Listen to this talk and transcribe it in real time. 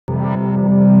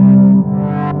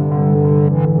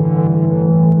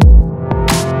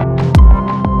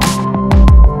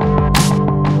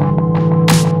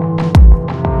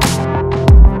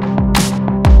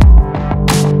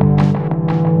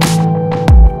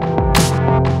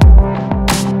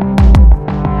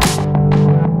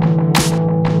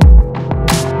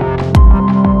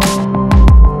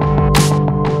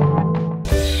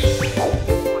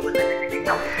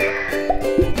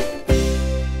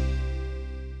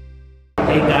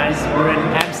Hey guys, we're in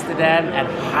Amsterdam at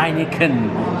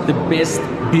Heineken, the best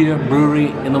beer brewery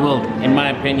in the world, in my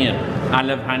opinion. I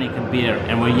love Heineken beer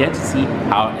and we're yet to see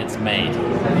how it's made.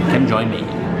 Come join me.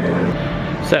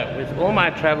 So, with all my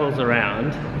travels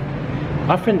around,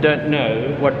 I often don't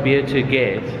know what beer to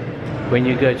get when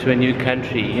you go to a new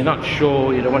country. You're not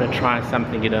sure, you don't want to try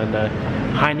something you don't know.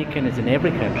 Heineken is in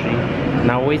every country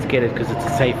and I always get it because it's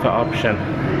a safer option.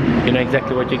 You know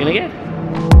exactly what you're going to get.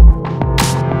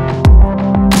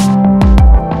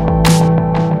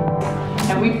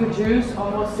 We produce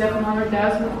almost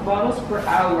 700,000 bottles per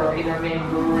hour in our main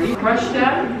brewery. We crush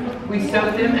them, we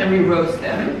soak them, and we roast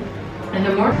them. And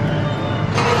the more...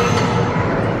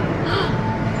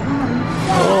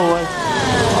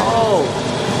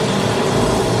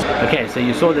 Okay, so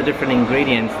you saw the different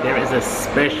ingredients. There is a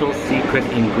special secret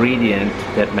ingredient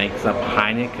that makes up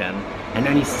Heineken, and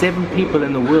only 7 people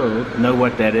in the world know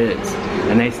what that is.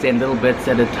 And they send little bits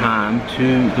at a time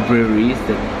to the breweries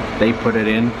that they put it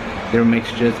in. Their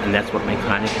mixtures, and that's what makes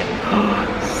Heineken.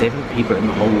 7 people in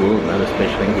the whole world know the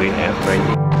special ingredient. That's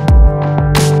crazy.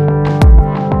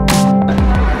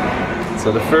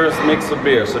 So the first mix of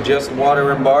beer, so just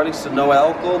water and barley, so no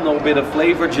alcohol, no bit of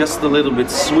flavor, just a little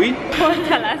bit sweet.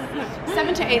 Tell us.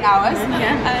 7 to 8 hours.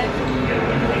 Yeah.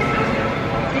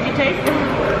 Did you taste it?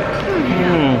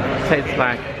 Tastes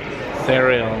like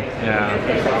cereal. Yeah.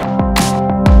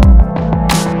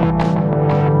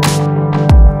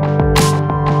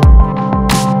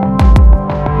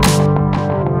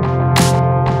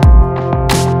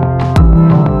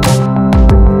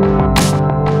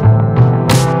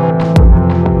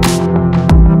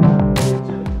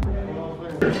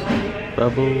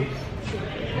 Bubbles.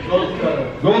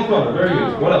 Gold color, very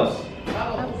good. What else?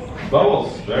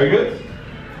 Bubbles, very good.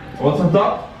 What's on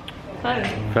top? Foam.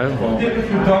 Tip of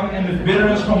your tongue and the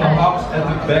bitterness from the hops at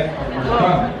the back of your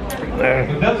tongue.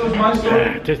 So that was my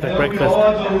story. Just like breakfast. All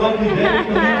have a lovely day.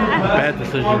 Bad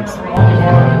decisions.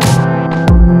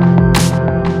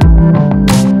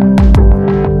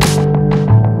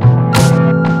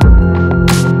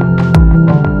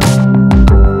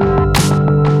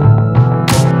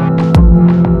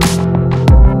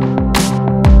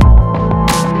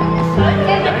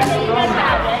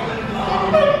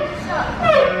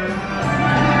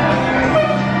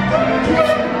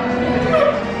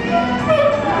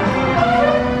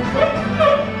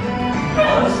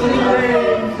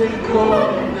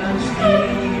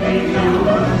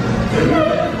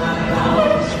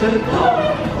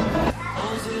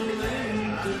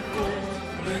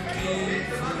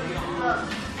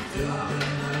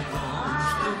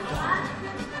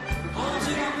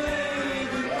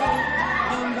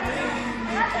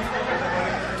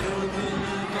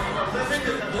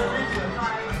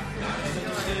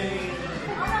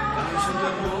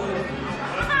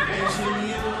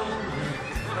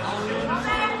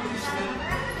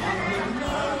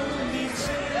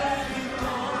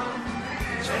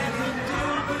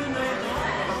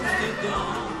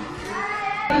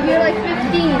 You're like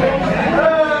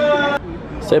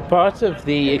 15. So part of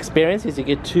the experience is you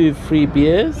get 2 free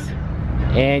beers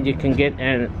and you can get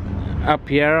up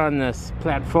here on this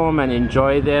platform and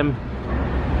enjoy them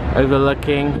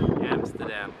overlooking